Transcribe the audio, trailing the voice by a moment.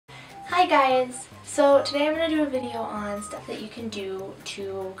Hi guys! So today I'm going to do a video on stuff that you can do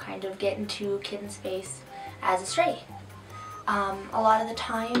to kind of get into kitten space as a stray. A lot of the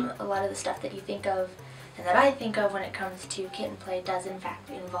time, a lot of the stuff that you think of and that I think of when it comes to kitten play does in fact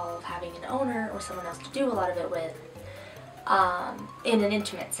involve having an owner or someone else to do a lot of it with in an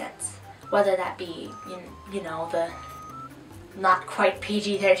intimate sense. Whether that be, you know, the not quite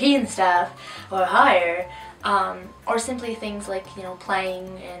PG-13 stuff or higher, or simply things like, you know, playing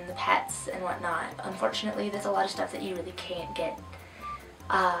and the pets and whatnot. Unfortunately, there's a lot of stuff that you really can't get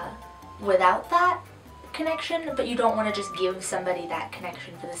without that connection, but you don't want to just give somebody that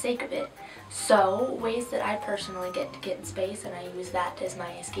connection for the sake of it. So, ways that I personally get to kitten space, and I use that as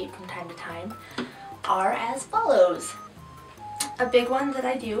my escape from time to time, are as follows. A big one that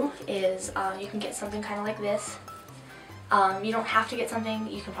I do is you can get something kind of like this. You don't have to get something,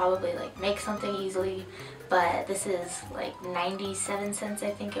 you can probably like make something easily, but this is like 97 cents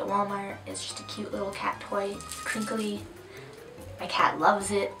I think at Walmart. It's just a cute little cat toy. It's crinkly. My cat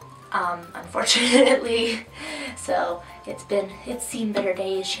loves it, unfortunately. So it's seen better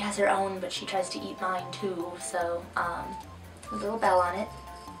days. She has her own, but she tries to eat mine too. So there's a little bell on it.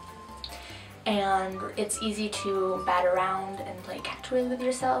 And it's easy to bat around and play catch with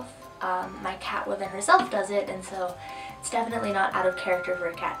yourself. My cat within herself does it, and so it's definitely not out of character for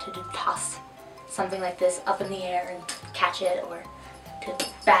a cat to just toss something like this up in the air and catch it, or to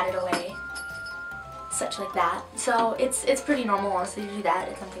bat it away, such like that. So it's pretty normal, honestly, to do that.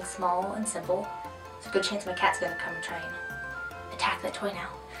 It's something small and simple. There's a good chance my cat's gonna come and try and attack that toy now.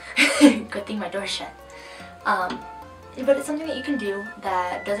 Good thing my door's shut. But it's something that you can do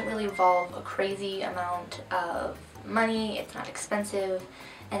that doesn't really involve a crazy amount of money. It's not expensive,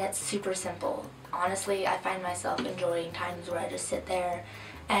 and it's super simple. Honestly, I find myself enjoying times where I just sit there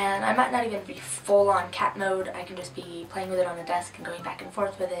and I might not even be full-on cat mode. I can just be playing with it on the desk and going back and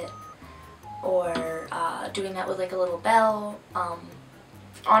forth with it, or doing that with like a little bell.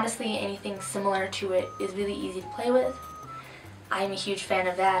 Honestly, anything similar to it is really easy to play with. I'm a huge fan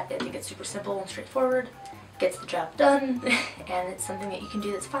of that. I think it's super simple and straightforward, gets the job done, and it's something that you can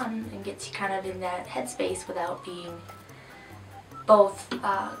do that's fun and gets you kind of in that headspace without being both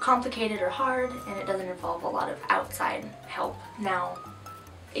complicated or hard, and it doesn't involve a lot of outside help. Now,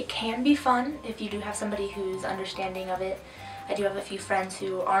 it can be fun if you do have somebody who's understanding of it. I do have a few friends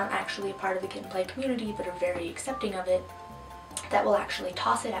who aren't actually a part of the kitten play community but are very accepting of it, that will actually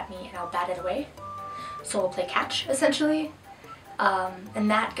toss it at me and I'll bat it away. So we'll play catch, essentially.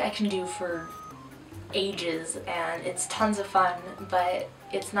 And that I can do for ages, and it's tons of fun, but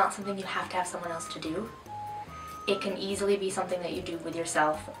it's not something you have to have someone else to do. It can easily be something that you do with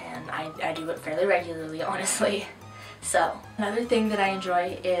yourself, and I do it fairly regularly, honestly. So, another thing that I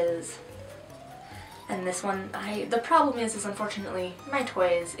enjoy is, and this one, the problem is unfortunately my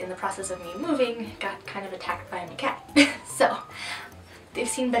toys, in the process of me moving, got kind of attacked by my cat. So, they've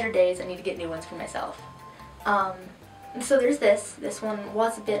seen better days. I need to get new ones for myself. So there's this. This one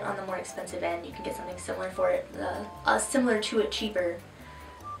was a bit on the more expensive end. You can get something similar for it, similar to it, cheaper.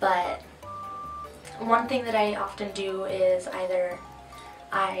 But one thing that I often do is either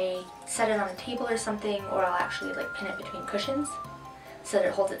I set it on a table or something, or I'll actually like pin it between cushions so that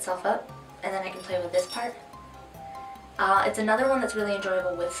it holds itself up, and then I can play with this part. It's another one that's really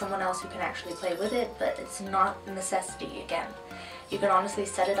enjoyable with someone else who can actually play with it, but it's not a necessity again. You can honestly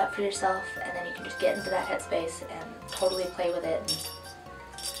set it up for yourself, and then you can just get into that headspace and totally play with it,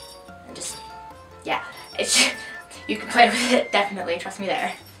 and just, yeah, you can play with it, definitely, trust me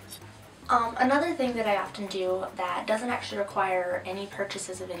there. Another thing that I often do that doesn't actually require any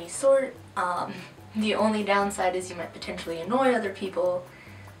purchases of any sort, the only downside is you might potentially annoy other people,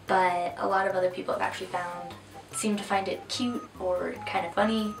 but a lot of other people have actually seem to find it cute or kind of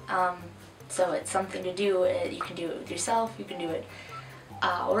funny, so it's something to do. You can do it with yourself, you can do it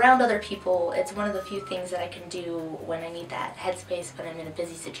around other people. It's one of the few things that I can do when I need that headspace, but I'm in a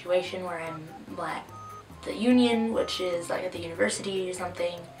busy situation where I'm at the union, which is like at the university or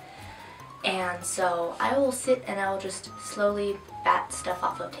something. And so I will sit and I will just slowly bat stuff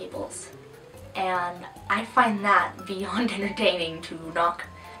off of tables. And I find that beyond entertaining, to knock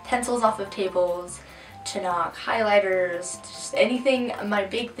pencils off of tables, to knock highlighters, just anything. My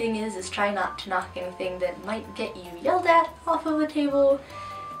big thing is try not to knock anything that might get you yelled at off of a table.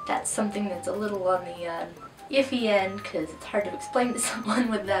 That's something that's a little on the iffy end, because it's hard to explain to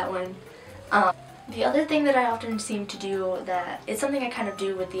someone with that one. The other thing that I often seem to do, that it's something I kind of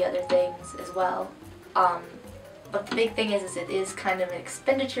do with the other things as well, but the big thing is it is kind of an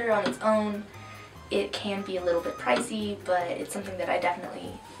expenditure on its own. It can be a little bit pricey, but it's something that I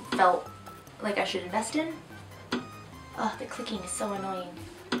definitely felt like I should invest in. Oh, the clicking is so annoying.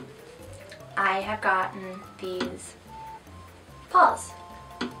 have gotten these paws.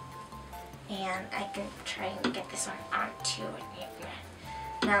 And I can try and get this one onto it.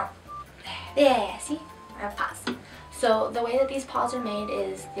 Now, yeah, see? I have paws. So the way that these paws are made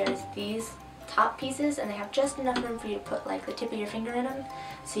is there's these top pieces and they have just enough room for you to put like the tip of your finger in them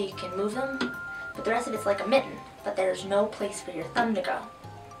so you can move them. But the rest of it's like a mitten, but there's no place for your thumb to go.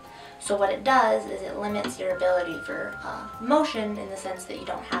 So what it does is it limits your ability for motion in the sense that you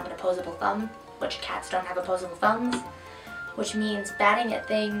don't have an opposable thumb, which cats don't have opposable thumbs, which means batting at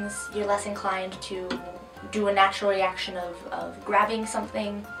things, you're less inclined to do a natural reaction of grabbing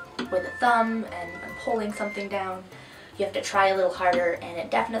something with a thumb and pulling something down. You have to try a little harder, and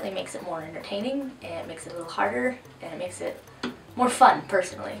it definitely makes it more entertaining, and it makes it a little harder, and it makes it more fun,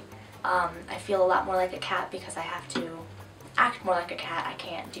 personally. I feel a lot more like a cat because I have to act more like a cat. I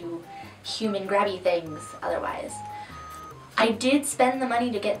can't do human grabby things otherwise. I did spend the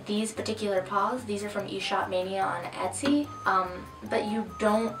money to get these particular paws. These are from eShop Mania on Etsy, but you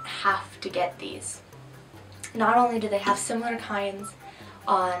don't have to get these. Not only do they have similar kinds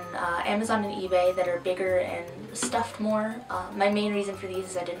on Amazon and eBay that are bigger and stuffed more. My main reason for these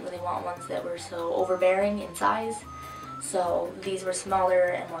is I didn't really want ones that were so overbearing in size. So these were smaller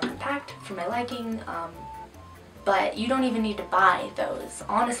and more compact for my liking. But you don't even need to buy those.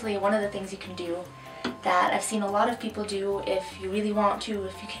 Honestly, one of the things you can do that I've seen a lot of people do if you really want to,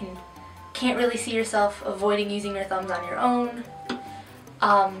 if you can't really see yourself avoiding using your thumbs on your own,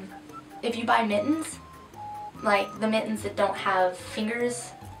 if you buy mittens, like the mittens that don't have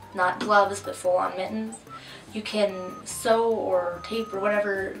fingers, not gloves but full-on mittens, you can sew or tape or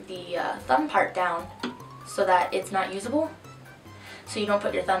whatever the thumb part down so that it's not usable, so you don't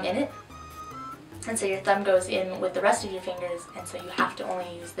put your thumb in it, and so your thumb goes in with the rest of your fingers, and so you have to only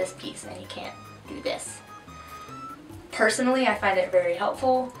use this piece and you can't do this. Personally, I find it very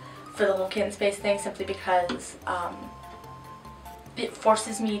helpful for the whole kitten space thing simply because it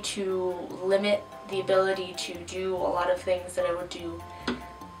forces me to limit the ability to do a lot of things that I would do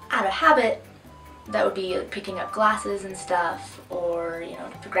out of habit. That would be like picking up glasses and stuff, or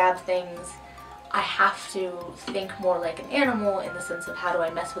to grab things. I have to think more like an animal in the sense of how do I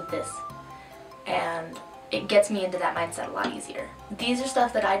mess with this, and it gets me into that mindset a lot easier. These are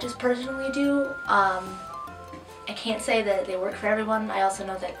stuff that I just personally do. I can't say that they work for everyone. I also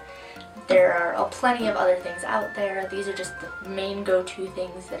know that there are plenty of other things out there. These are just the main go-to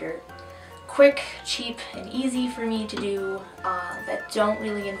things that are quick, cheap, and easy for me to do, that don't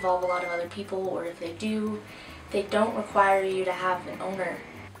really involve a lot of other people, or if they do, they don't require you to have an owner.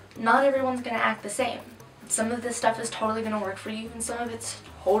 Not everyone's going to act the same. Some of this stuff is totally going to work for you, and some of it's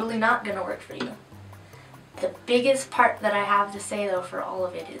totally not going to work for you. The biggest part that I have to say though for all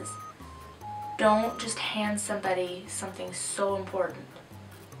of it is, don't just hand somebody something so important.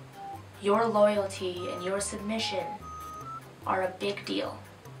 Your loyalty and your submission are a big deal.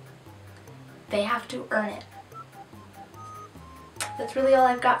 They have to earn it. That's really all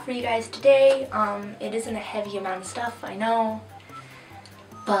I've got for you guys today. It isn't a heavy amount of stuff, I know,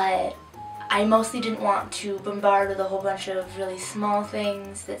 but I mostly didn't want to bombard with a whole bunch of really small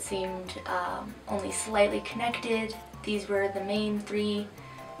things that seemed only slightly connected. These were the main 3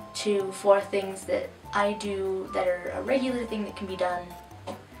 to 4 things that I do that are a regular thing that can be done.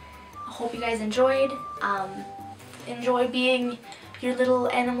 I hope you guys enjoyed. Enjoy being your little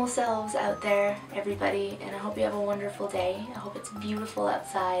animal selves out there, everybody, and I hope you have a wonderful day. I hope it's beautiful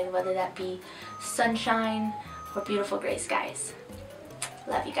outside, whether that be sunshine or beautiful gray skies.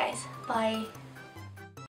 Love you guys. Bye.